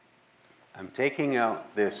I'm taking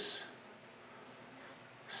out this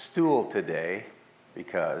stool today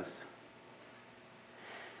because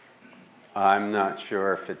I'm not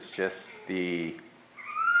sure if it's just the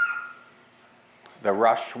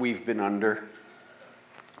rush we've been under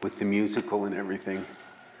with the musical and everything.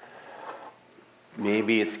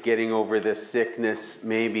 Maybe it's getting over this sickness.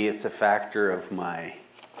 Maybe it's a factor of my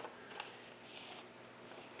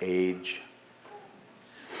age.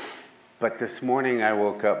 But this morning I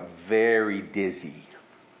woke up very dizzy.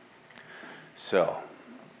 So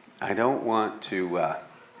I don't want to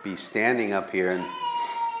be standing up here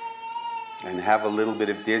and have a little bit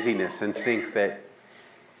of dizziness and think that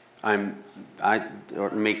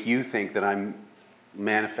or make you think that I'm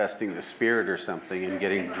manifesting the Spirit or something and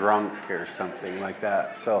getting drunk or something like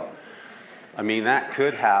that. So, I mean, that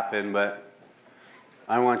could happen, but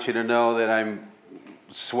I want you to know that I'm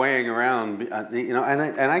swaying around,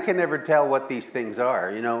 and I can never tell what these things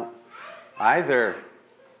are. Either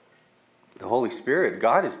the Holy Spirit,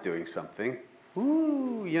 God is doing something,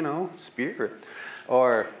 Spirit,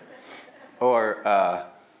 or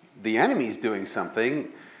the enemy's doing something,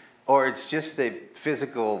 or it's just a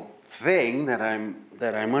physical thing that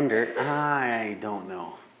I'm under. I don't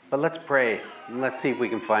know. But let's pray and let's see if we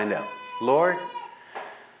can find out. Lord,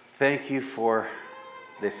 thank you for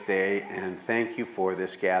this day, and thank you for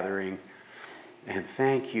this gathering, and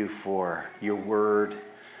thank you for your word,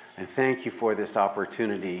 and thank you for this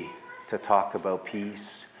opportunity to talk about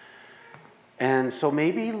peace. And so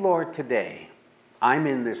maybe, Lord, today I'm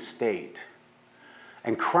in this state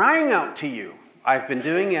and crying out to you. I've been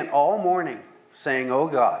doing it all morning, saying, oh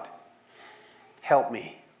God, help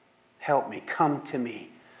me, come to me,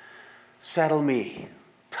 settle me,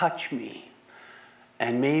 touch me.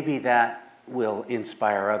 And maybe that will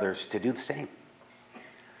inspire others to do the same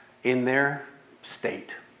in their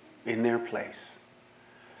state, in their place.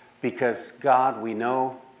 Because God, we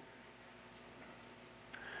know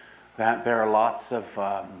that there are lots of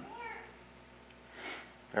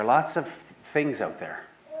things out there.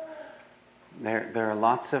 There are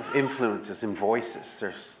lots of influences and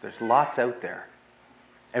voices. There's lots out there.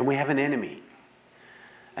 And we have an enemy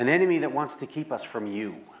that wants to keep us from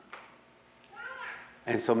you.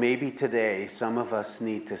 And so maybe today some of us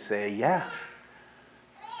need to say, yeah,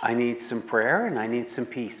 I need some prayer and I need some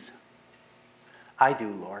peace. I do,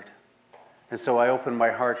 Lord. And so I open my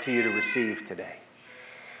heart to you to receive today.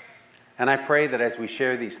 And I pray that as we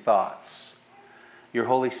share these thoughts, your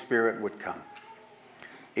Holy Spirit would come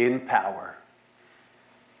in power.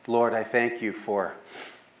 Lord, I thank you for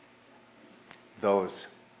those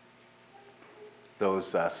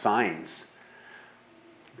signs.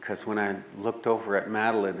 Because when I looked over at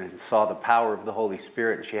Madeline and saw the power of the Holy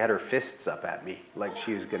Spirit, she had her fists up at me like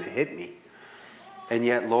she was going to hit me. And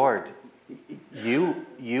yet, Lord,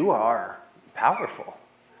 you are powerful.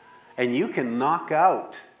 And you can knock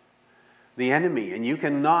out the enemy, and you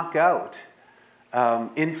can knock out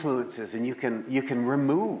influences, and you can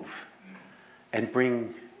remove and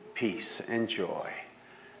bring peace and joy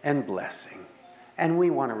and blessing. And we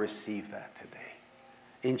want to receive that today.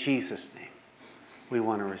 In Jesus' name, we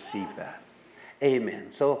want to receive that.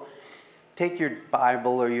 Amen. So take your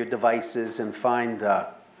Bible or your devices and find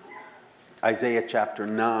Isaiah chapter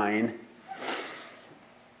 9.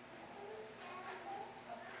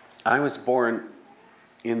 I was born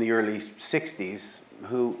in the early 60s.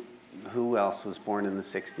 Who else was born in the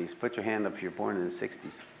 60s? Put your hand up if you're born in the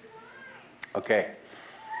 60s. Okay.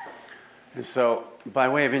 And so, by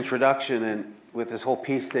way of introduction, and with this whole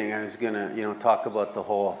peace thing, I was going to, talk about the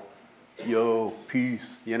whole,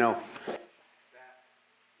 peace, that 60s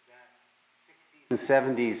and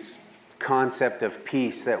 70s concept of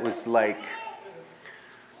peace that was like,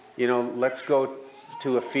 let's go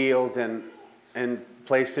to a field and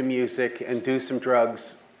play some music and do some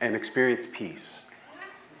drugs and experience peace.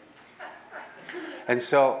 And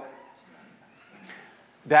so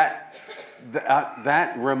that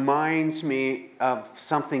reminds me of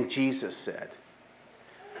something Jesus said.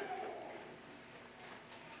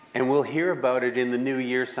 And we'll hear about it in the new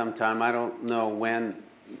year sometime. I don't know when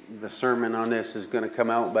the sermon on this is going to come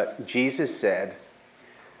out, but Jesus said,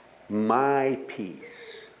 my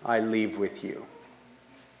peace I leave with you.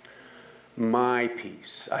 My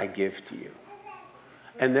peace I give to you.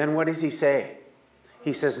 And then what does he say?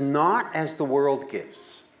 He says, not as the world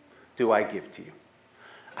gives, do I give to you.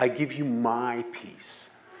 I give you my peace.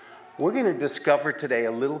 We're going to discover today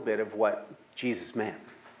a little bit of what Jesus meant.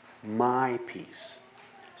 My peace.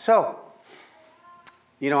 So,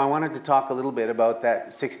 I wanted to talk a little bit about that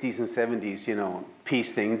 60s and 70s,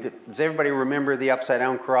 peace thing. Does everybody remember the upside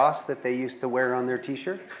down cross that they used to wear on their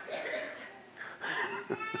t-shirts?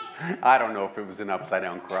 I don't know if it was an upside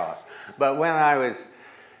down cross. But when I was,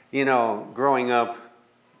 growing up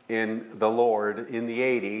in the Lord in the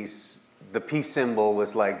 80s, the peace symbol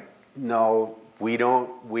was like, no, we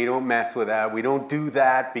don't mess with that. We don't do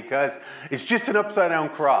that because it's just an upside down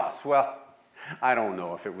cross. Well, I don't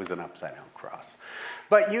know if it was an upside down cross.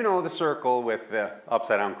 But the circle with the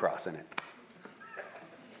upside down cross in it.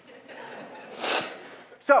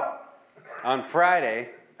 So, on Friday,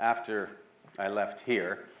 after I left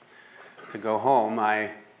here to go home,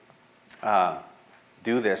 I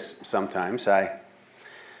do this sometimes. I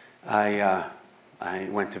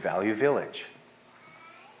went to Value Village.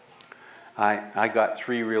 I got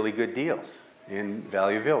 3 really good deals in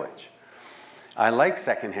Value Village. I like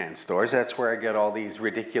secondhand stores. That's where I get all these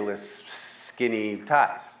ridiculous skinny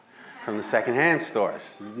ties from the secondhand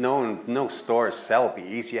stores. No stores sell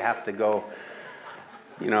these. You have to go,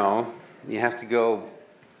 I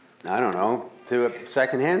don't know, to a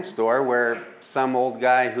secondhand store where some old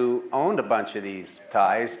guy who owned a bunch of these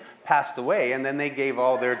ties passed away, and then they gave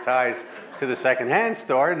all their ties to the secondhand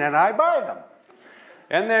store, and then I buy them.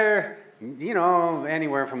 And they're,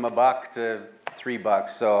 anywhere from $1 to $3,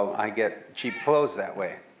 so I get cheap clothes that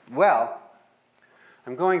way. Well,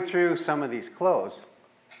 I'm going through some of these clothes,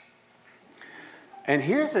 and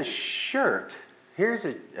here's a shirt. Here's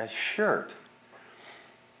a shirt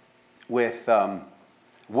with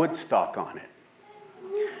Woodstock on it.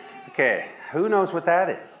 Okay, who knows what that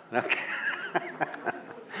is? Okay.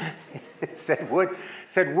 It said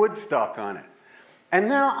Woodstock on it. And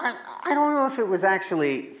now, I don't know if it was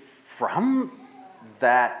actually from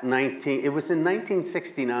it was in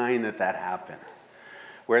 1969 that happened,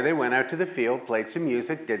 where they went out to the field, played some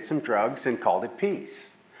music, did some drugs, and called it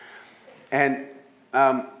peace. And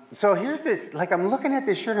so here's this, I'm looking at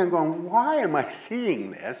this shirt and I'm going, why am I seeing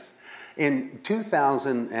this in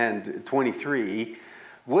 2023,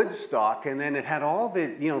 Woodstock, and then it had all the,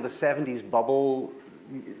 the 70s bubble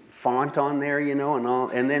font on there, and all,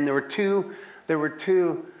 and then there were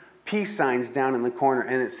two peace signs down in the corner,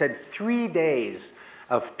 and it said 3 days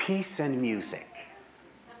of peace and music.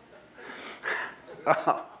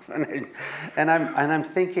 and I'm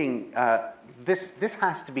thinking, this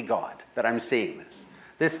has to be God that I'm seeing this.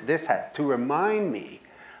 This has to remind me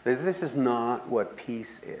that this is not what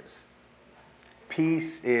peace is.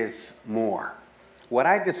 Peace is more. What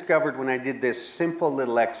I discovered when I did this simple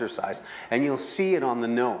little exercise, and you'll see it on the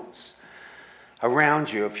notes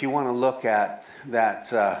around you if you want to look at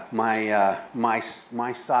that my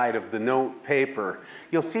side of the note paper,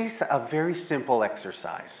 you'll see a very simple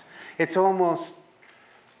exercise. It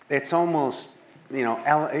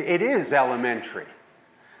is elementary.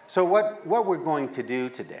 So what we're going to do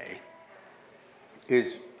today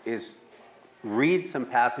is read some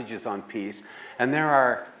passages on peace, and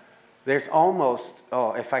there's almost,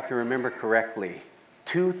 if I can remember correctly,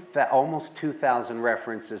 almost 2,000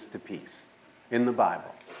 references to peace in the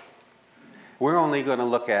Bible. We're only going to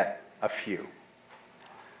look at a few.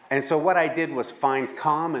 And so what I did was find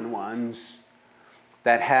common ones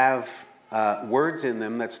that have words in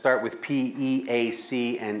them that start with P, E, A,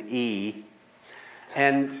 C, and E.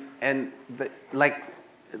 And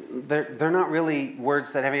they're not really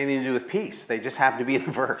words that have anything to do with peace. They just happen to be in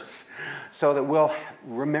the verse. So that we'll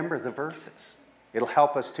remember the verses. It'll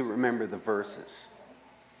help us to remember the verses.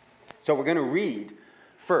 So we're going to read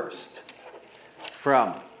first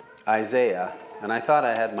from Isaiah. And I thought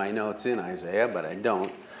I had my notes in Isaiah, but I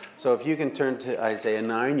don't. So if you can turn to Isaiah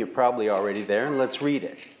 9, you're probably already there, and let's read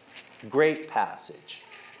it. Great passage.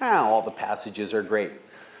 All the passages are great.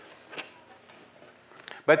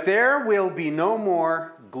 But there will be no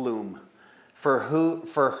more gloom for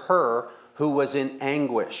her who was in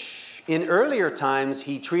anguish. In earlier times,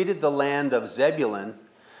 he treated the land of Zebulun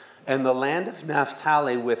and the land of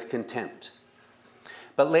Naphtali with contempt.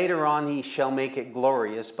 But later on, he shall make it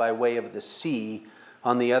glorious by way of the sea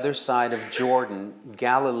on the other side of Jordan,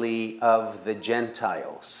 Galilee of the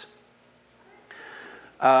Gentiles.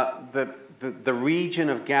 The region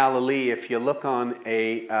of Galilee, if you look on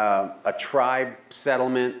a tribe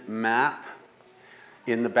settlement map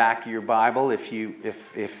in the back of your Bible, if you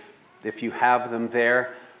have them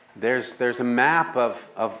there, there's a map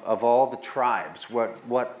of all the tribes,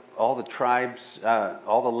 what all the tribes,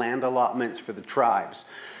 all the land allotments for the tribes.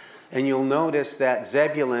 And you'll notice that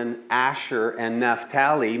Zebulun, Asher, and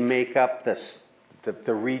Naphtali make up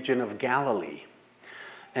the region of Galilee.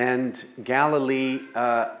 And Galilee,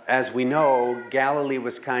 as we know, Galilee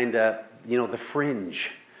was kind of, the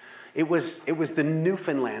fringe. It was the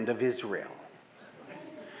Newfoundland of Israel.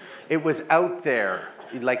 It was out there,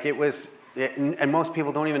 and most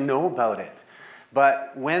people don't even know about it.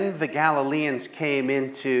 But when the Galileans came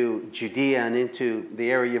into Judea and into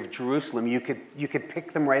the area of Jerusalem, you could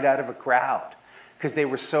pick them right out of a crowd because they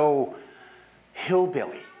were so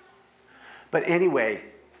hillbilly. But anyway,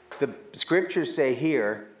 the scriptures say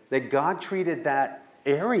here that God treated that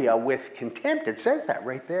area with contempt. It says that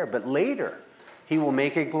right there. But later, he will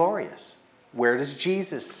make it glorious. Where does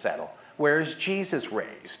Jesus settle? Where is Jesus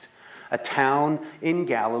raised? A town in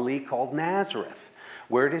Galilee called Nazareth.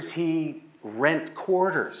 Where does he rent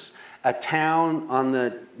quarters? A town on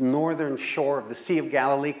the northern shore of the Sea of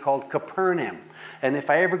Galilee called Capernaum. And if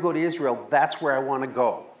I ever go to Israel, that's where I want to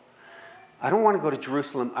go. I don't want to go to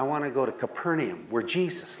Jerusalem. I want to go to Capernaum, where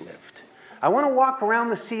Jesus lived. I want to walk around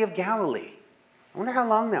the Sea of Galilee. I wonder how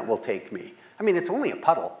long that will take me. I mean, it's only a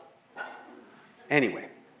puddle. Anyway,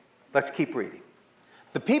 let's keep reading.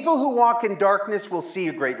 The people who walk in darkness will see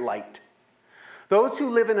a great light. Those who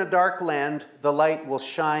live in a dark land, the light will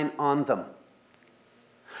shine on them.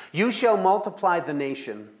 You shall multiply the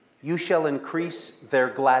nation. You shall increase their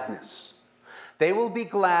gladness. They will be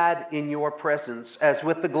glad in your presence, as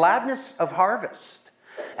with the gladness of harvest,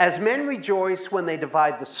 as men rejoice when they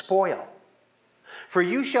divide the spoil. For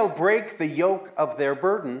you shall break the yoke of their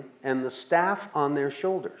burden and the staff on their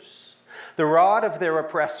shoulders, the rod of their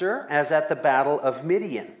oppressor, as at the battle of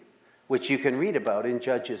Midian, which you can read about in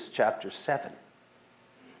Judges chapter 7.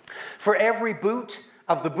 For every boot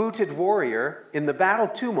of the booted warrior in the battle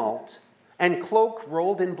tumult and cloak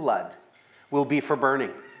rolled in blood will be for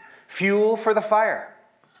burning, fuel for the fire.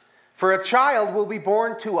 For a child will be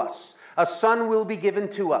born to us, a son will be given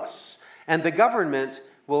to us, and the government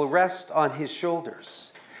will rest on his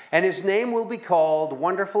shoulders. And his name will be called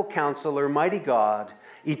Wonderful Counselor, Mighty God,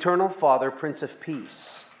 Eternal Father, Prince of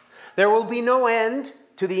Peace. There will be no end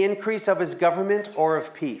to the increase of his government or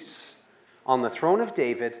of peace on the throne of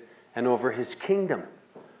David and over his kingdom,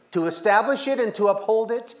 to establish it and to uphold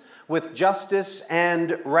it with justice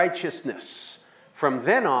and righteousness from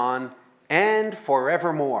then on and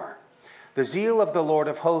forevermore. The zeal of the Lord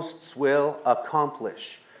of hosts will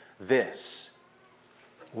accomplish this.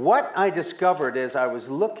 What I discovered as I was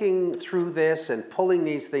looking through this and pulling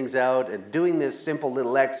these things out and doing this simple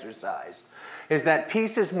little exercise is that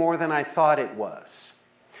peace is more than I thought it was.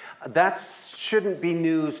 That shouldn't be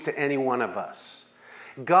news to any one of us.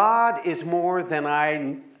 God is more than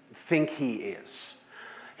I think he is.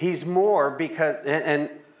 He's more because, and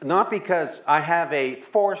not because I have a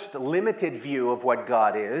forced, limited view of what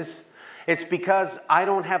God is. It's because I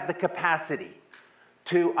don't have the capacity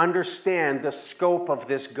to understand the scope of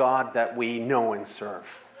this God that we know and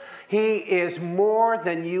serve. He is more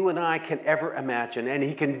than you and I can ever imagine, and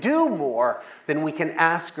he can do more than we can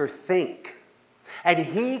ask or think. And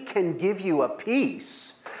he can give you a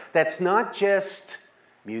peace that's not just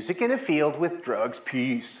music in a field with drugs,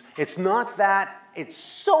 peace. It's not that. It's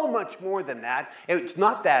so much more than that. It's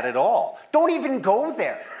not that at all. Don't even go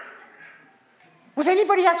there. Was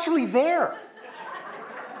anybody actually there?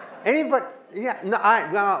 Anybody? Yeah, no,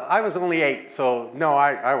 I was only 8, so no,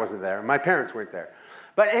 I wasn't there. My parents weren't there.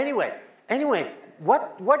 But anyway,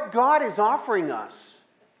 what God is offering us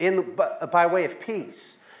by way of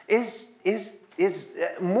peace is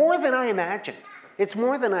more than I imagined. It's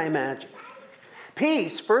more than I imagined.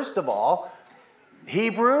 Peace, first of all,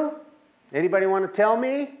 Hebrew. Anybody want to tell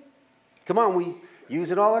me? Come on, we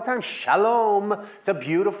use it all the time. Shalom. It's a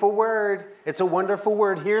beautiful word. It's a wonderful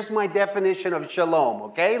word. Here's my definition of shalom,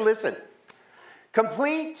 okay? Listen.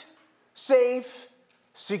 Complete, safe,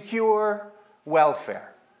 secure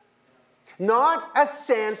welfare. Not a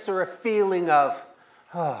sense or a feeling of,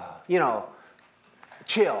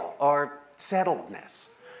 chill or settledness.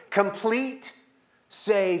 Complete,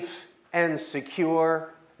 safe, and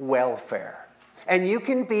secure welfare. And you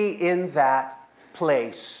can be in that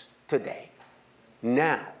place today,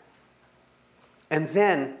 now. And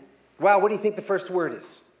then, wow, what do you think the first word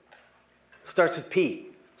is? Starts with P.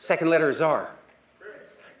 Second letter is R.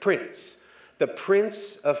 Prince. The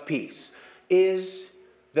Prince of Peace is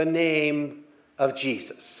the name of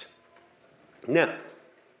Jesus. Now,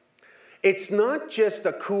 it's not just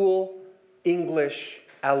a cool English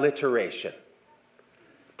alliteration.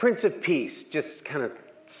 Prince of Peace just kind of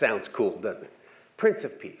sounds cool, doesn't it? Prince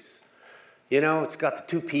of Peace. It's got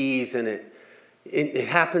the 2 P's, and it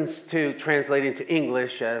happens to translate into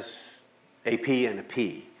English as a P and a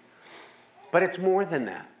P. But it's more than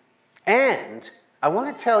that. And I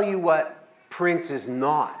want to tell you what Prince is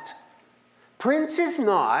not. Prince is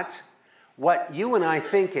not what you and I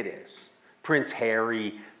think it is. Prince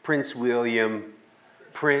Harry, Prince William,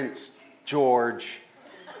 Prince George.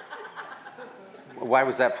 Why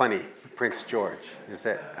was that funny? Prince George.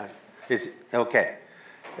 Okay.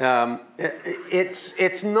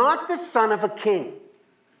 It's not the son of a king.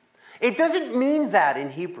 It doesn't mean that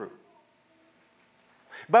in Hebrew.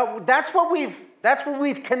 But that's what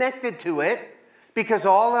we've connected to it, because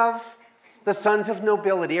all of the sons of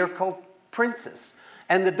nobility are called princes,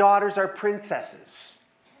 and the daughters are princesses.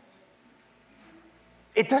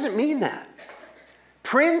 It doesn't mean that.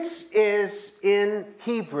 Prince is in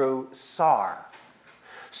Hebrew Sar.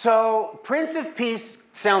 So Prince of Peace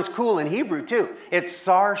sounds cool in Hebrew too. It's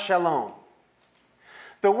Sar Shalom.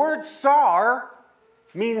 The word Sar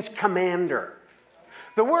means commander.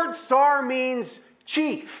 The word Sar means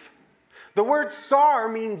chief. The word Sar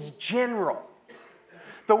means general.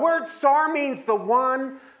 The word Sar means the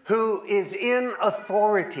one who is in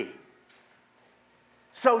authority.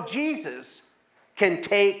 So Jesus can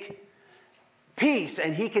take peace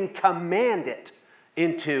and he can command it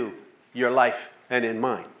into your life and in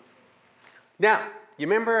mine. Now, you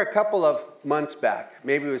remember a couple of months back,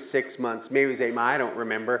 maybe it was 6 months, maybe it was 8 months, I don't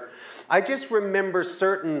remember. I just remember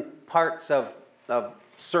certain parts of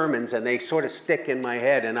sermons, and they sort of stick in my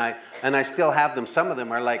head, and I still have them. Some of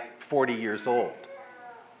them are like 40 years old.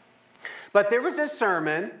 But there was a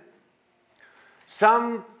sermon,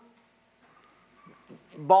 some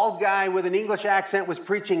bald guy with an English accent was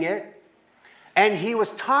preaching it, and he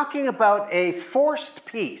was talking about a forced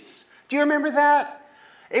peace. Do you remember that?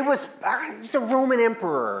 It was a Roman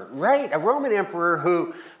emperor, right? A Roman emperor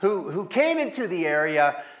who came into the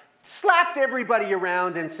area, slapped everybody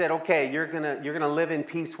around and said, okay, you're gonna live in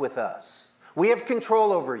peace with us. We have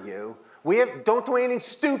control over you. Don't do anything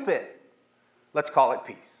stupid. Let's call it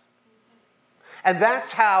peace. And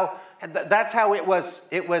that's how it was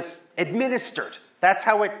administered. That's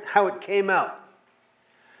how it came out.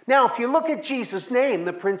 Now, if you look at Jesus' name,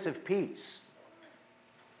 the Prince of Peace,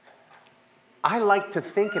 I like to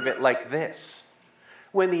think of it like this.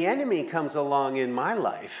 When the enemy comes along in my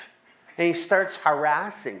life and he starts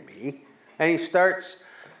harassing me and he starts,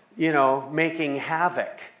 making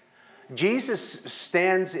havoc, Jesus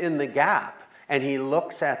stands in the gap and he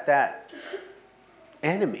looks at that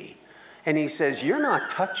enemy and he says, you're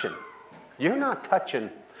not touching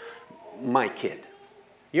my kid.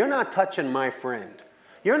 You're not touching my friend.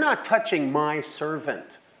 You're not touching my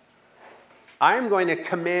servant. I'm going to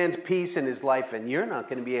command peace in his life, and you're not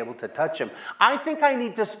going to be able to touch him. I think I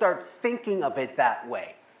need to start thinking of it that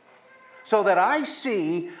way, so that I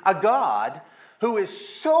see a God who is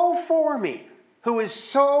so for me, who is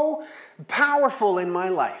so powerful in my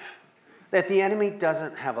life, that the enemy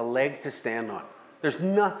doesn't have a leg to stand on. There's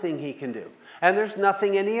nothing he can do. And there's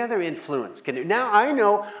nothing any other influence can do. Now, I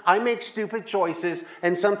know I make stupid choices,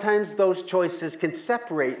 and sometimes those choices can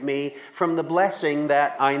separate me from the blessing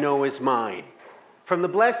that I know is mine, from the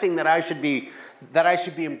blessing that I should be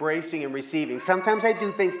embracing and receiving. Sometimes I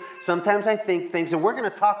do things, sometimes I think things, and we're going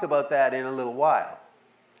to talk about that in a little while.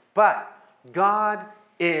 But God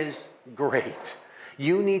is great.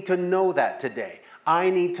 You need to know that today.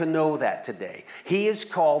 I need to know that today. He is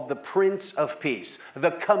called the Prince of Peace,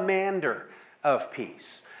 the Commander of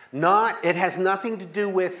Peace. It has nothing to do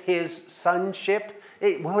with his sonship.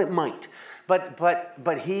 It might. But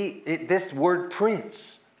this word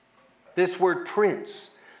prince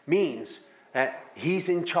means that he's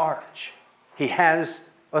in charge. He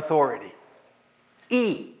has authority.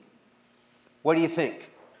 E. What do you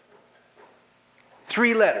think?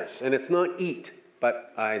 3 letters, and it's not eat,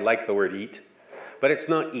 but I like the word eat. But it's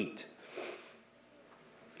not eat.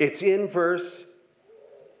 It's in verse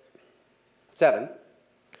 7.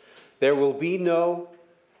 There will be no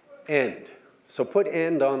end. So put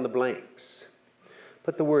end on the blanks.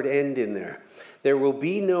 Put the word end in there. There will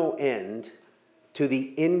be no end to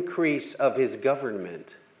the increase of his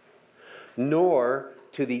government, nor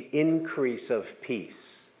to the increase of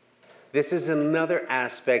peace. This is another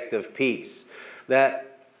aspect of peace that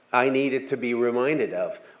I needed to be reminded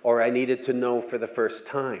of, or I needed to know for the first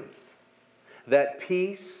time. That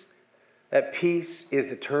peace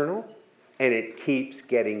is eternal, and it keeps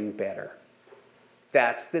getting better.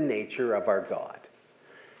 That's the nature of our God.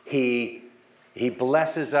 He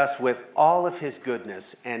blesses us with all of his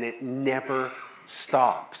goodness, and it never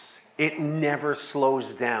stops. It never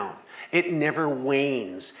slows down. It never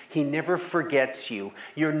wanes. He never forgets you.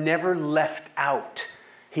 You're never left out.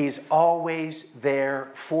 He's always there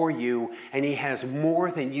for you, and he has more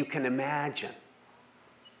than you can imagine.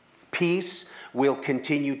 Peace will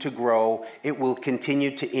continue to grow. It will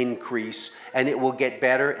continue to increase, and it will get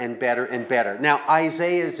better and better and better. Now,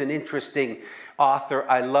 Isaiah is an interesting author.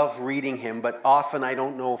 I love reading him, but often I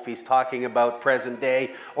don't know if he's talking about present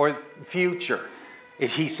day or future.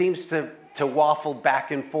 He seems to waffle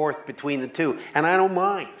back and forth between the two, and I don't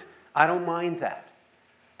mind. I don't mind that.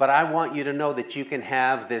 But I want you to know that you can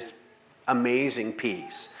have this amazing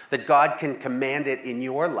peace, that God can command it in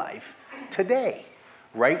your life today,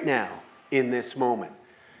 right now, in this moment.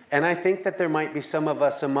 And I think that there might be some of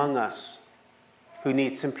us among us who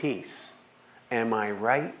need some peace. Am I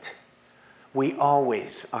right? We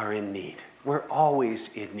always are in need. We're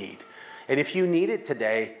always in need. And if you need it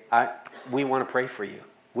today, we want to pray for you.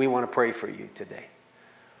 We want to pray for you today.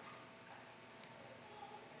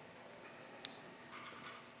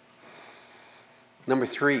 Number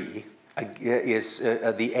 3 is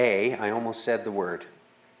the A. I almost said the word.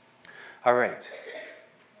 All right.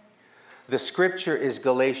 The scripture is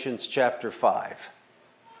Galatians chapter 5.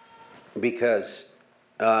 Because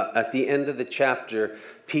at the end of the chapter,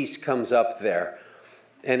 peace comes up there.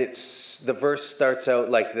 And the verse starts out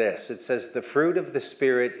like this. It says, the fruit of the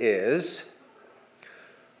Spirit is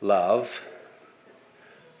love,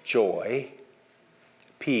 joy,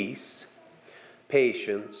 peace,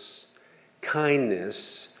 patience,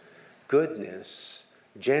 kindness, goodness,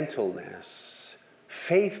 gentleness,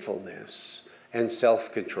 faithfulness, and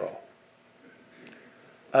self-control.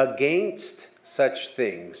 Against such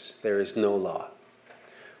things there is no law.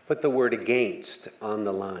 Put the word against on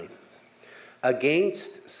the line.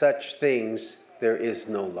 Against such things there is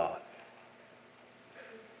no law.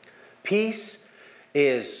 Peace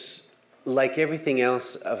is like everything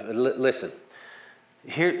else. Listen,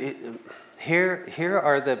 here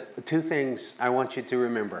are the 2 things I want you to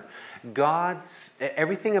remember.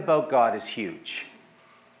 Everything about God is huge.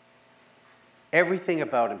 Everything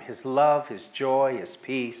about him, his love, his joy, his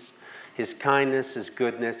peace, his kindness, his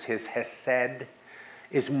goodness, his hesed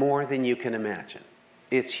is more than you can imagine.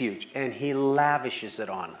 It's huge. And he lavishes it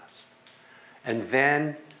on us. And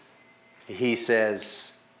then he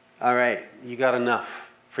says, all right, you got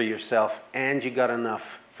enough for yourself and you got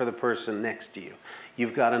enough for the person next to you.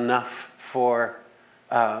 You've got enough for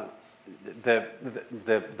the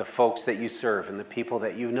folks that you serve and the people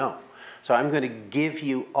that you know. So I'm going to give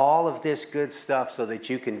you all of this good stuff so that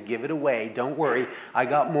you can give it away. Don't worry, I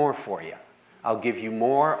got more for you. I'll give you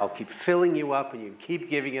more. I'll keep filling you up and you keep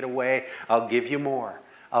giving it away. I'll give you more.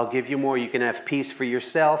 I'll give you more. You can have peace for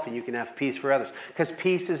yourself and you can have peace for others. Because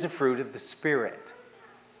peace is a fruit of the Spirit.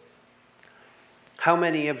 How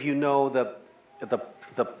many of you know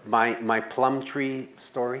my plum tree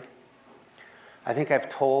story? I think I've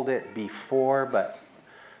told it before, but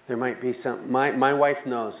there might be some. My wife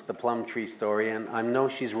knows the plum tree story, and I know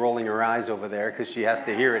she's rolling her eyes over there because she has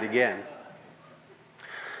to hear it again.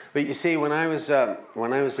 But you see, when I was a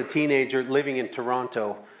teenager living in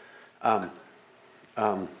Toronto, I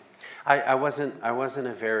wasn't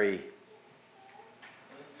a very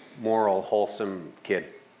moral, wholesome kid.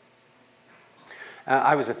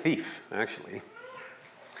 I was a thief, actually.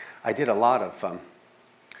 I did a lot of.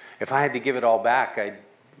 If I had to give it all back, I'd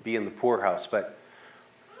be in the poorhouse. But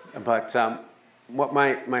what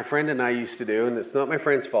my friend and I used to do, and it's not my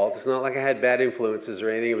friend's fault. It's not like I had bad influences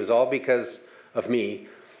or anything. It was all because of me.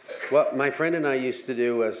 What my friend and I used to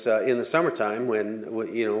do was in the summertime when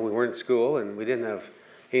we weren't in school and we didn't have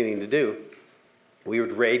anything to do, we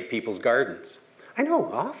would raid people's gardens. I know,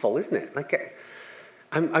 awful, isn't it? Like,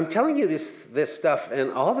 I'm telling you this stuff,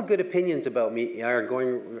 and all the good opinions about me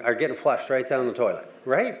are getting flushed right down the toilet,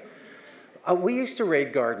 right? We used to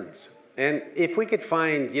raid gardens, and if we could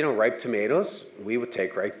find ripe tomatoes, we would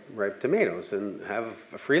take ripe tomatoes and have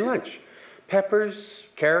a free lunch. Peppers,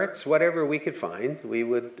 carrots, whatever we could find, we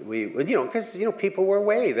would because people were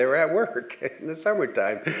away, they were at work in the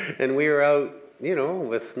summertime, and we were out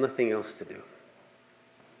with nothing else to do.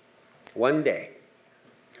 One day,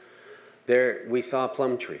 there we saw a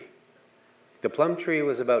plum tree. The plum tree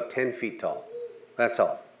was about 10 feet tall. That's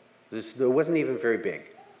all. It wasn't even very big.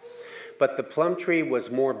 But the plum tree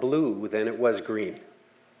was more blue than it was green.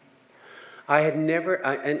 I had never,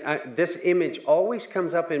 this image always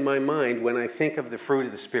comes up in my mind when I think of the fruit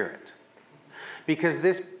of the Spirit. Because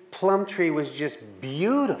this plum tree was just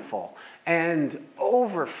beautiful and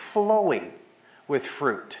overflowing with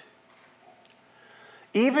fruit.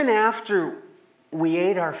 Even after we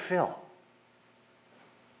ate our fill,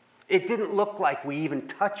 it didn't look like we even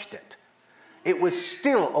touched it. It was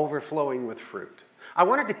still overflowing with fruit. I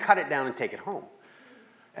wanted to cut it down and take it home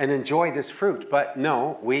and enjoy this fruit, but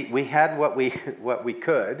no, we had what we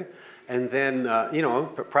could, and then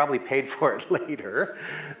probably paid for it later.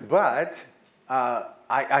 But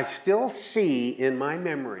I still see in my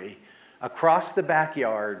memory across the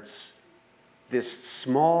backyards this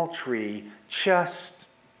small tree, just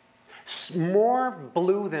more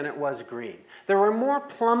blue than it was green. There were more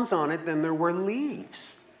plums on it than there were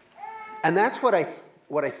leaves. And that's what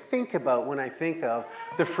I think about when I think of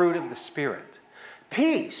the fruit of the Spirit.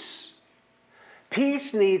 Peace.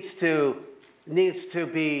 Peace needs to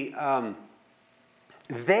be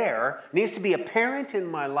needs to be apparent in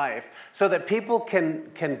my life so that people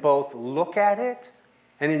can both look at it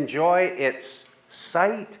and enjoy its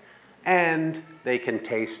sight, and they can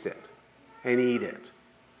taste it and eat it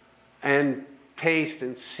and taste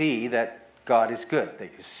and see that God is good. They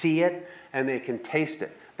can see it and they can taste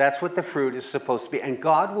it. That's what the fruit is supposed to be, and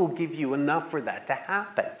God will give you enough for that to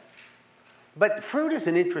happen. But fruit is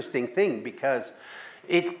an interesting thing because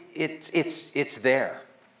it's there.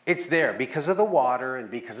 It's there because of the water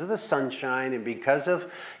and because of the sunshine and because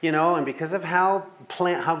of, and because of how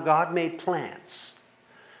God made plants.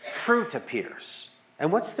 Fruit appears.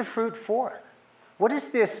 And what's the fruit for? What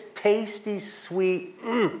is this tasty, sweet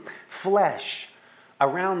flesh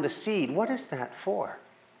around the seed? What is that for?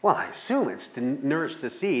 Well, I assume it's to nourish the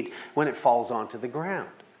seed when it falls onto the ground.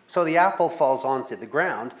 So the apple falls onto the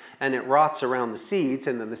ground and it rots around the seeds,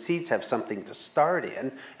 and then the seeds have something to start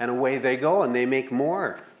in, and away they go, and they make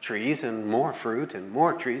more trees and more fruit and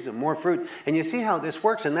more trees and more fruit. And you see how this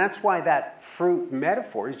works, and that's why that fruit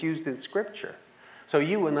metaphor is used in Scripture. So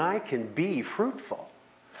you and I can be fruitful.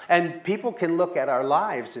 And people can look at our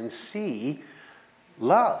lives and see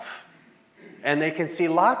love. And they can see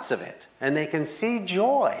lots of it. And they can see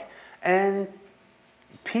joy and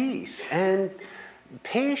peace and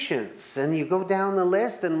patience. And you go down the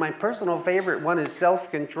list, and my personal favorite one is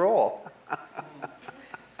self-control.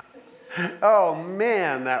 Oh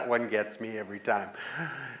man, that one gets me every time.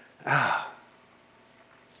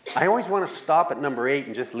 I always want to stop at number 8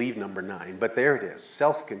 and just leave number 9, but there it is,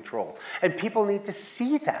 self-control. And people need to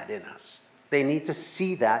see that in us. They need to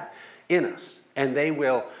see that in us, and they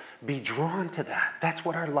will be drawn to that. That's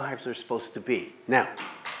what our lives are supposed to be. Now,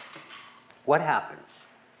 what happens?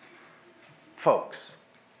 Folks,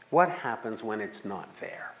 what happens when it's not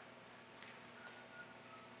there?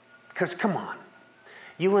 Because come on,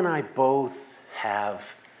 you and I both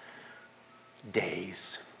have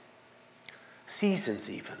days, seasons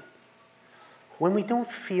even, when we don't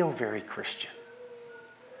feel very Christian.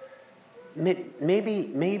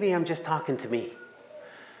 Maybe I'm just talking to me.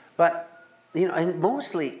 But, and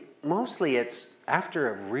mostly it's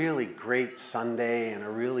after a really great Sunday and a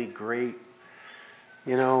really great,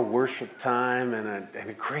 worship time and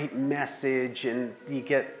a great message, and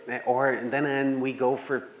then we go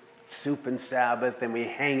for soup and Sabbath, and we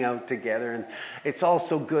hang out together, and it's all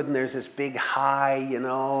so good, and there's this big high,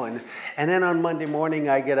 and then on Monday morning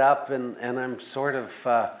I get up and I'm sort of,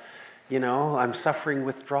 I'm suffering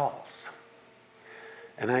withdrawals.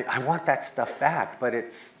 And I want that stuff back, but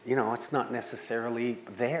it's not necessarily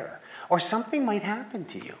there. Or something might happen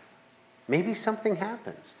to you. Maybe something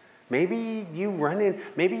happens. Maybe you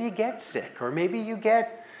maybe you get sick, or maybe you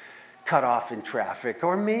get cut off in traffic,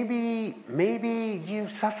 or maybe you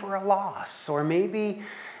suffer a loss, or maybe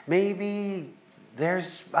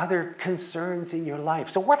there's other concerns in your life.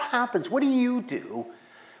 So what happens? What do you do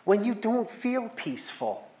when you don't feel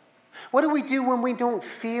peaceful? What do we do when we don't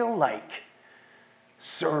feel like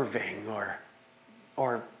serving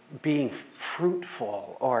or being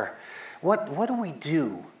fruitful? Or what do we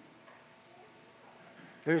do?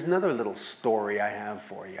 There's another little story I have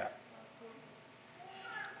for you.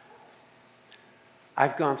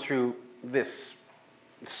 I've gone through this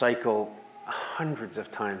cycle hundreds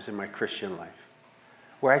of times in my Christian life,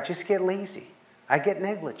 where I just get lazy. I get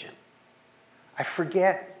negligent. I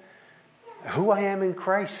forget who I am in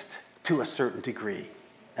Christ to a certain degree,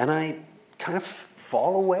 and I kind of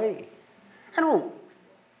fall away. I don't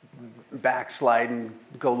backslide and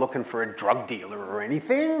go looking for a drug dealer or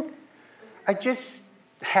anything. I just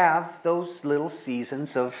have those little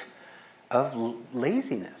seasons of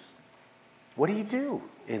laziness. What do you do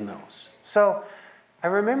in those? So I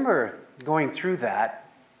remember going through that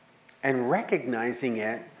and recognizing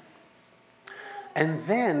it, and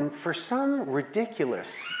then for some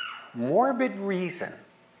ridiculous, morbid reason,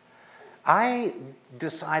 I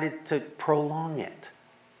decided to prolong it.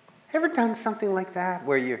 Ever done something like that,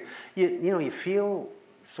 where you feel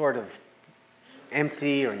sort of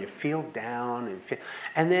empty, or you feel down,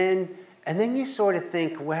 and then you sort of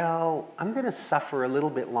think, well, I'm going to suffer a little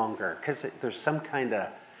bit longer because there's some kind of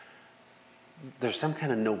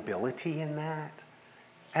nobility in that.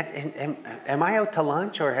 Am I out to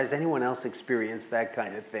lunch, or has anyone else experienced that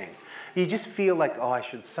kind of thing? You just feel like, I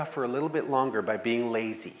should suffer a little bit longer by being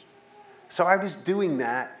lazy. So I was doing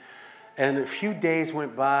that, and a few days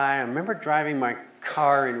went by. I remember driving my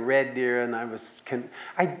car in Red Deer, and I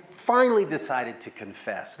finally decided to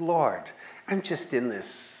confess, Lord, I'm just in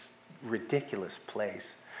this ridiculous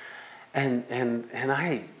place, and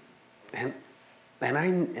And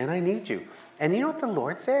I need you. And you know what the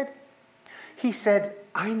Lord said? He said,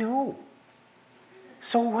 I know.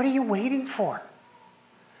 So what are you waiting for?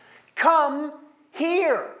 Come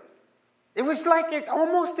here. It was like it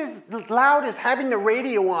almost as loud as having the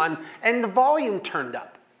radio on and the volume turned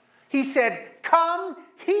up. He said, come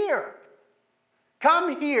here.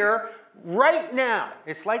 Come here right now.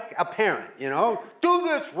 It's like a parent, do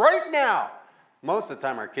this right now. Most of the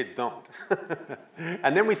time our kids don't.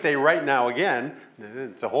 And then we say right now again.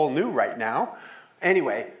 It's a whole new right now.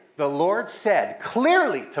 Anyway, the Lord said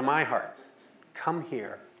clearly to my heart, come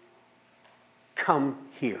here. Come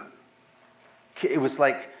here. It was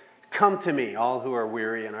like, come to me, all who are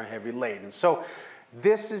weary and are heavy laden. So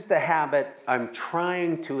this is the habit I'm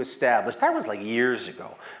trying to establish. That was like years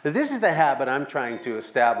ago. This is the habit I'm trying to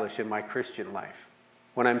establish in my Christian life.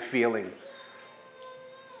 When I'm feeling,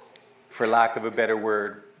 for lack of a better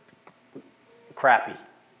word, crappy.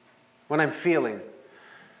 When I'm feeling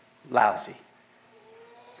lousy,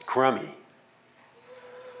 crummy.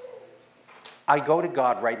 I go to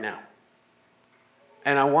God right now.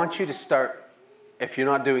 And I want you to start, if you're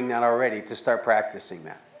not doing that already, to start practicing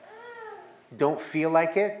that. Don't feel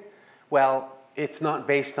like it? Well, it's not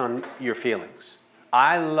based on your feelings.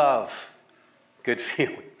 I love good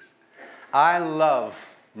feelings. I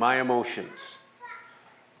love my emotions,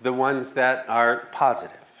 the ones that are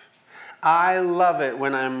positive. I love it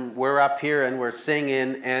when we're up here and we're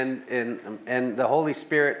singing and the Holy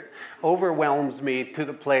Spirit overwhelms me to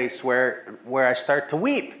the place where I start to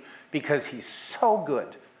weep because He's so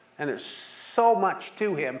good and there's so much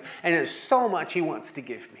to Him and there's so much He wants to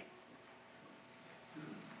give me.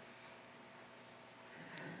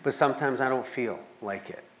 But sometimes I don't feel like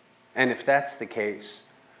it. And if that's the case,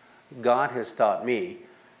 God has taught me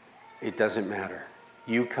it doesn't matter.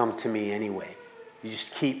 You come to me anyway. You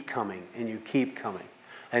just keep coming and you keep coming.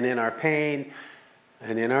 And in our pain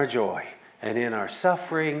and in our joy and in our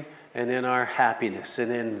suffering and in our happiness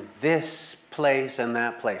and in this place and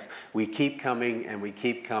that place, we keep coming and we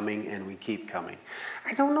keep coming and we keep coming.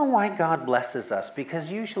 I don't know why God blesses us,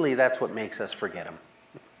 because usually that's what makes us forget Him.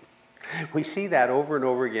 We see that over and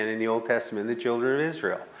over again in the Old Testament, the children of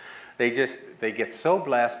Israel. They get so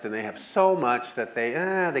blessed and they have so much that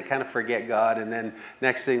they kind of forget God, and then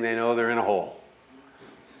next thing they know, they're in a hole.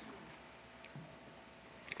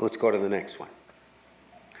 Let's go to the next one.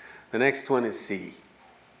 The next one is C.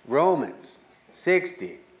 Romans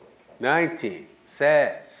 16:19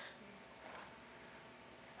 says,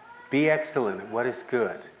 be excellent at what is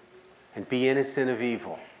good and be innocent of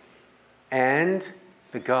evil. And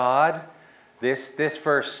the God, this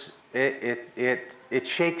verse, it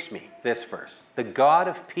shakes me, this verse. The God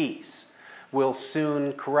of peace will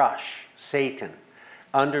soon crush Satan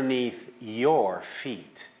underneath your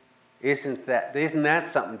feet. Isn't that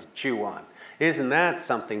something to chew on? Isn't that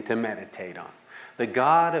something to meditate on? The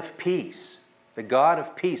God of peace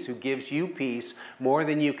who gives you peace more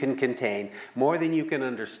than you can contain, more than you can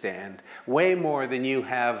understand, way more than you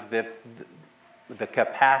have the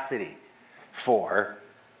capacity for,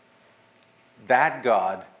 that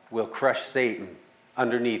God will crush Satan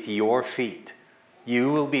underneath your feet.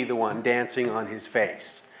 You will be the one dancing on his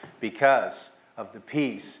face because of the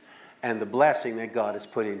peace and the blessing that God has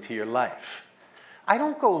put into your life. I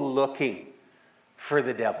don't go looking for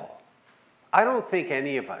the devil. I don't think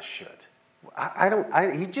any of us should.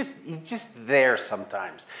 He's just there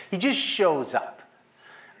sometimes. He just shows up.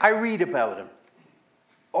 I read about him,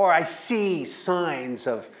 or I see signs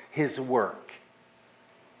of his work.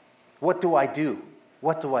 What do I do?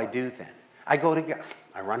 What do I do then? I go to God.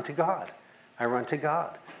 I run to God. I run to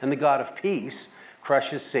God. And the God of peace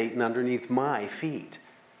crushes Satan underneath my feet.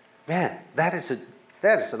 Man, that is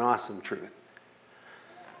an awesome truth.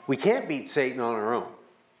 We can't beat Satan on our own,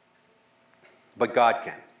 but God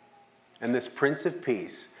can. And this Prince of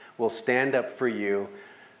Peace will stand up for you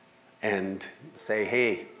and say,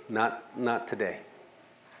 hey, not today.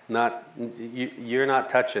 You're not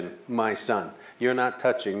touching my son. You're not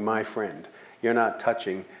touching my friend. You're not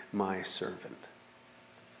touching my servant.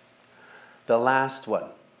 The last one.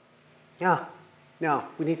 No,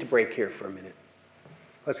 we need to break here for a minute.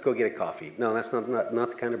 Let's go get a coffee. No, that's not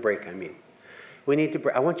the kind of break I mean. We need to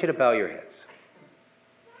break. I want you to bow your heads.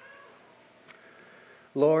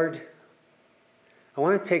 Lord, I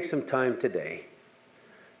want to take some time today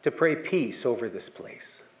to pray peace over this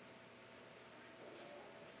place.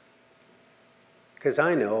 Because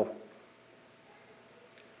I know,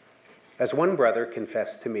 as one brother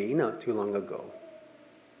confessed to me not too long ago,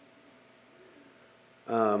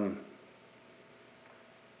 and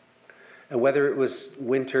whether it was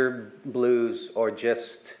winter blues or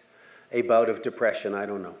just a bout of depression, I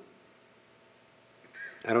don't know.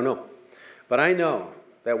 I don't know. But I know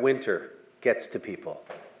that winter gets to people.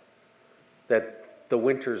 That the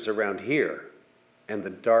winters around here and the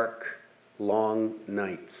dark, long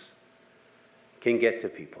nights can get to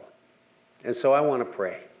people. And so I want to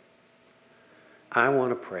pray. I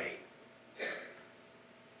want to pray.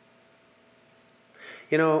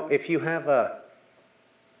 You know, if you have a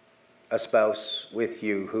spouse with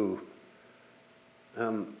you who,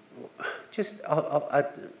 I'll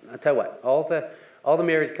tell you what, all the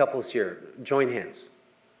married couples here, join hands.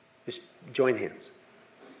 Just join hands.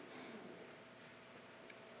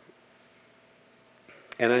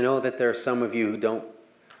 And I know that there are some of you who don't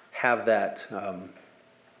have that.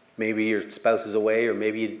 Maybe your spouse is away, or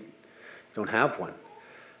maybe you don't have one.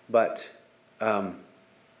 But I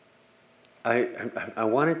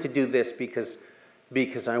wanted to do this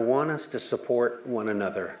because I want us to support one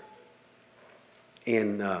another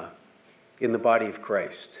in the body of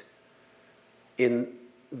Christ, in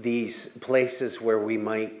these places where we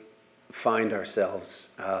might find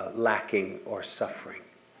ourselves lacking or suffering.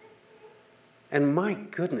 And my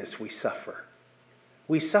goodness, we suffer.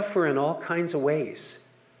 We suffer in all kinds of ways.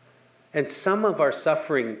 And some of our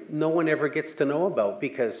suffering no one ever gets to know about,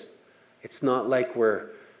 because it's not like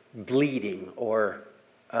we're bleeding or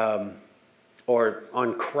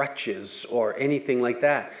on crutches or anything like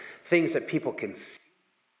that. Things that people can see.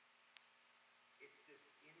 It's this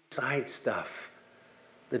inside stuff.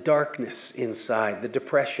 The darkness inside, the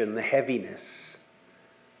depression, the heaviness.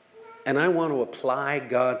 And I want to apply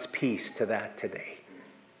God's peace to that today.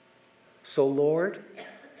 So Lord,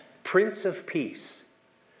 Prince of Peace,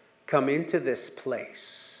 come into this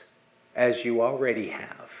place as you already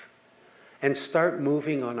have, and start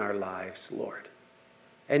moving on our lives, Lord.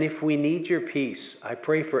 And if we need your peace, I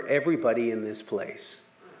pray for everybody in this place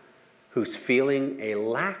who's feeling a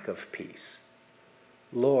lack of peace.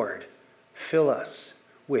 Lord, fill us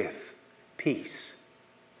with peace.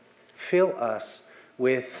 Fill us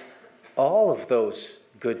with all of those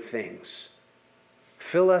good things.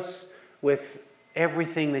 Fill us with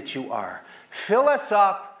everything that you are. Fill us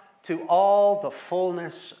up to all the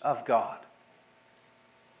fullness of God.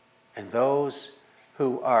 And those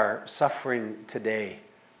who are suffering today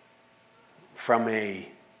from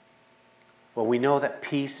well, we know that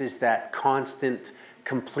peace is that constant,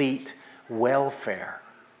 complete welfare.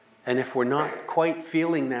 And if we're not quite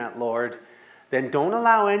feeling that, Lord, then don't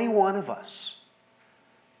allow any one of us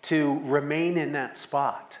to remain in that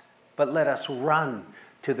spot, but let us run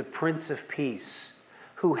to the Prince of Peace,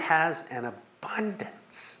 who has an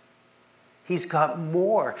abundance. He's got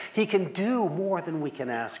more. He can do more than we can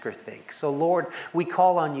ask or think. So Lord, we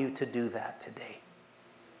call on you to do that today.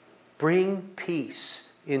 Bring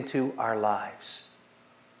peace into our lives.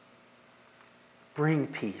 Bring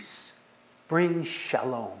peace. Bring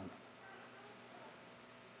shalom.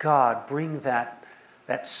 God, bring that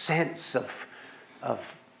sense of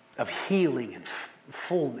healing and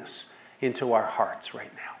fullness into our hearts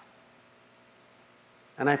right now.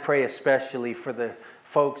 And I pray especially for the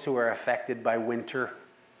folks who are affected by winter.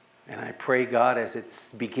 And I pray, God, as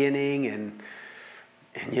it's beginning and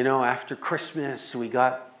you know, after Christmas, we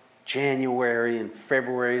got January and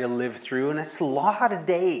February to live through, and it's a lot of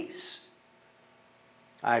days.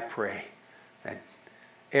 I pray that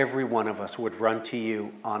every one of us would run to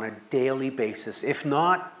you on a daily basis, if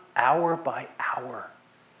not hour by hour,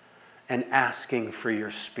 and asking for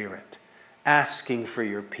your Spirit, asking for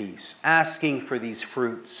your peace, asking for these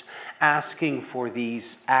fruits, asking for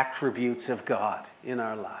these attributes of God in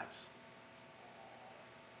our lives.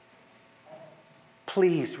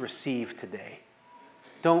 Please receive today.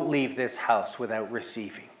 Don't leave this house without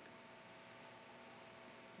receiving.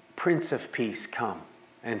 Prince of Peace, come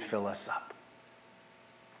and fill us up.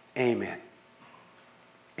 Amen.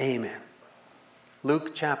 Amen.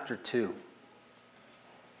 Luke chapter 2.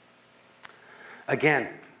 Again,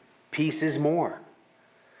 peace is more.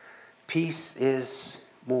 Peace is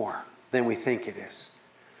more than we think it is.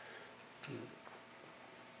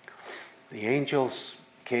 The angels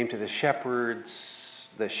came to the shepherds.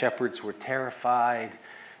 The shepherds were terrified.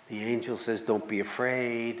 The angel says, don't be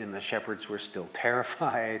afraid. And the shepherds were still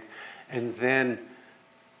terrified. And then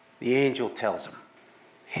the angel tells them,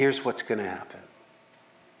 here's what's going to happen.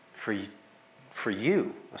 For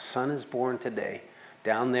you, a son is born today,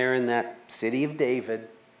 down there in that city of David,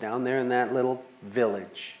 down there in that little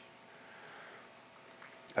village.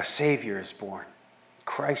 A Savior is born,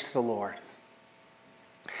 Christ the Lord.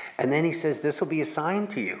 And then he says, this will be a sign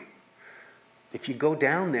to you. If you go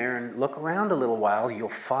down there and look around a little while, you'll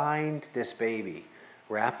find this baby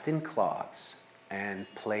wrapped in cloths and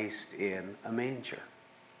placed in a manger.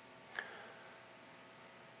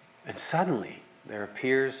 And suddenly, there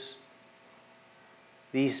appears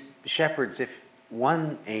these shepherds, if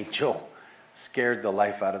one angel scared the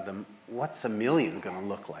life out of them, what's a million going to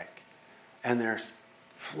look like? And they're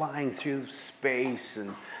flying through space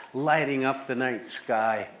and lighting up the night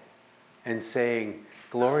sky and saying,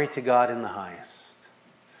 "Glory to God in the highest,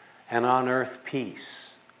 and on earth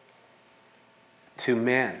peace to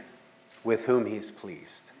men with whom he is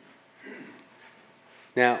pleased."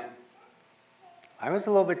 Now, I was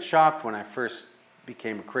a little bit shocked when I first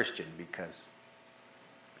became a Christian because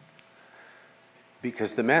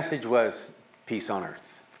the message was peace on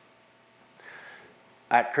earth.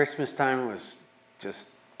 At Christmas time, it was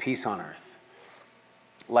just peace on earth.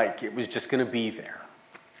 Like it was just going to be there.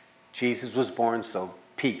 Jesus was born, so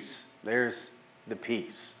peace. There's the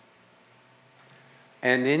peace.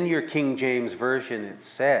 And in your King James Version, it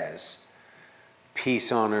says,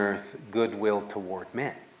 peace on earth, goodwill toward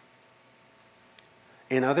men.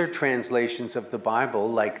 In other translations of the Bible,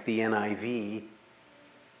 like the NIV,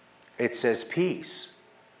 it says peace,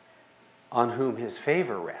 on whom his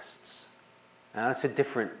favor rests. Now that's a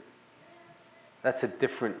different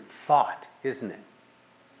thought, isn't it?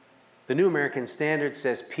 The New American Standard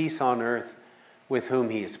says peace on earth with whom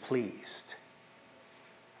he is pleased.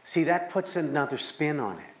 See, that puts another spin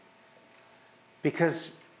on it.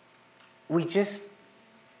 Because we just,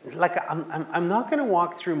 like, I'm not going to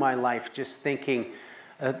walk through my life just thinking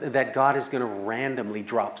that God is going to randomly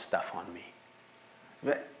drop stuff on me.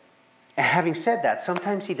 But having said that,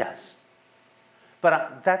 sometimes he does.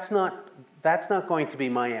 But that's not going to be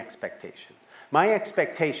my expectation. My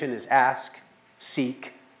expectation is ask,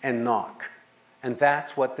 seek, and knock. And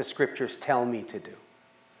that's what the scriptures tell me to do.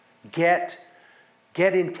 Get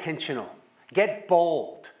intentional. Get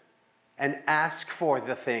bold. And ask for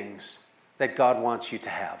the things that God wants you to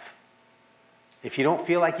have. If you don't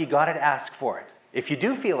feel like you got it, ask for it. If you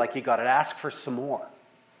do feel like you got it, ask for some more.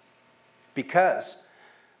 Because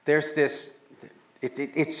there's this,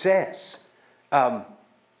 it says,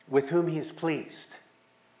 with whom he is pleased.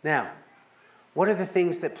 Now, what are the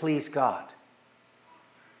things that please God?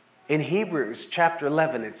 In Hebrews chapter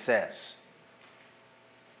 11 it says,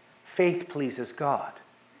 faith pleases God.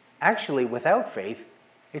 Actually, without faith,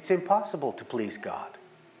 it's impossible to please God.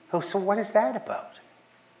 Oh, so what is that about?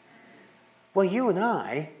 Well, you and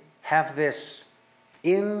I have this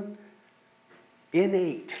innate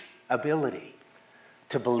ability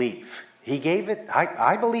to believe. He gave it,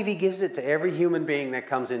 I believe he gives it to every human being that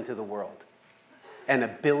comes into the world. An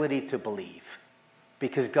ability to believe.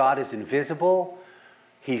 Because God is invisible.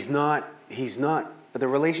 He's not, the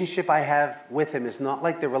relationship I have with him is not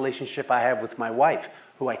like the relationship I have with my wife,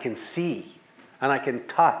 who I can see and I can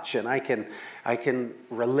touch and I can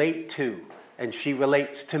relate to, and she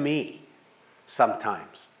relates to me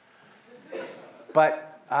sometimes.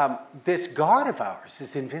 But this God of ours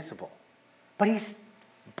is invisible. But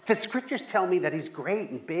the scriptures tell me that he's great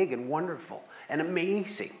and big and wonderful and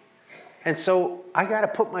amazing. And so I got to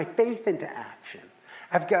put my faith into action.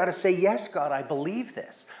 I've got to say, yes, God, I believe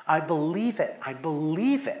this. I believe it. I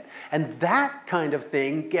believe it. And that kind of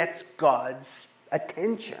thing gets God's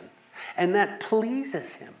attention. And that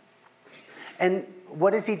pleases him. And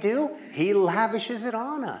what does he do? He lavishes it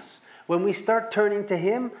on us. When we start turning to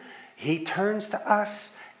him, he turns to us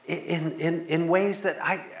in ways that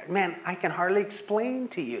I can hardly explain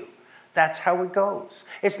to you. That's how it goes.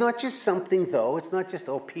 It's not just something, though. It's not just,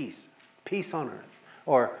 peace on earth,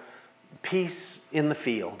 or peace in the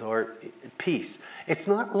field, or peace. It's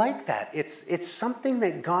not like that. It's something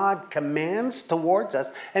that God commands towards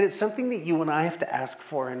us, and it's something that you and I have to ask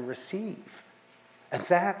for and receive. And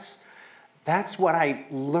that's what I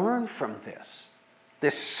learned from this.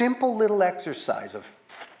 This simple little exercise of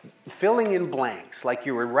filling in blanks, like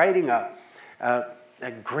you were writing a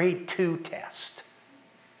grade 2 test.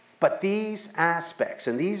 But these aspects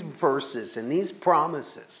and these verses and these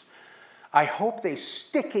promises, I hope they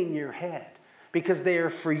stick in your head, because they are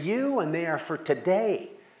for you and they are for today.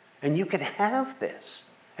 And you can have this,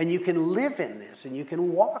 and you can live in this, and you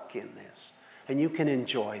can walk in this, and you can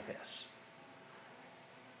enjoy this.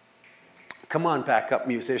 Come on, back up,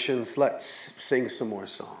 musicians. Let's sing some more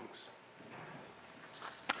songs.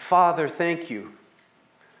 Father, thank you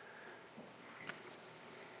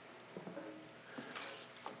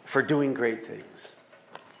for doing great things.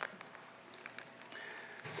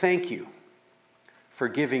 Thank you for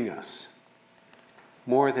giving us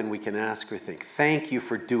more than we can ask or think. Thank you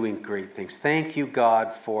for doing great things. Thank you,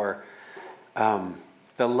 God, for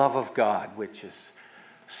the love of God, which is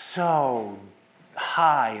so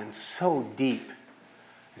high and so deep,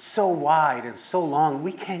 and so wide and so long.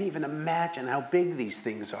 We can't even imagine how big these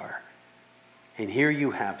things are. And here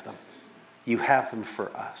you have them. You have them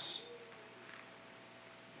for us.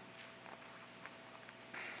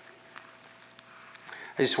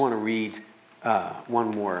 I just want to read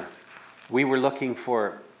one more. We were looking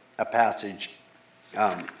for a passage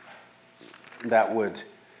that would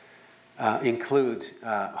include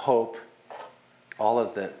hope, all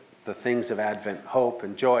of the things of Advent, hope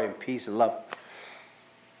and joy and peace and love.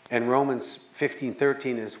 And Romans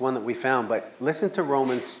 15:13 is one that we found, but listen to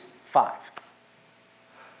Romans 5.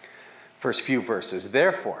 First few verses.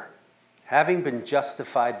 Therefore, having been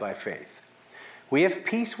justified by faith, we have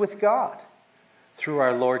peace with God through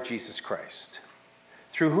our Lord Jesus Christ,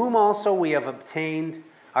 through whom also we have obtained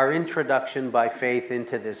our introduction by faith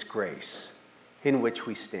into this grace in which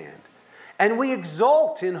we stand. And we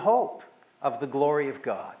exult in hope of the glory of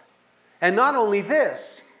God. And not only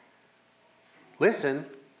this, listen,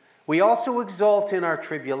 we also exult in our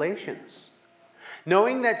tribulations,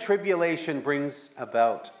 knowing that tribulation brings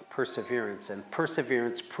about perseverance, and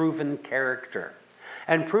perseverance, proven character.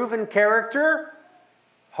 And proven character,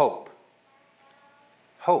 hope.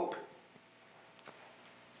 Hope.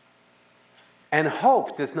 And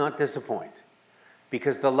hope does not disappoint,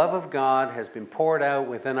 because the love of God has been poured out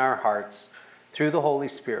within our hearts through the Holy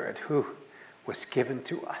Spirit who was given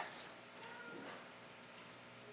to us.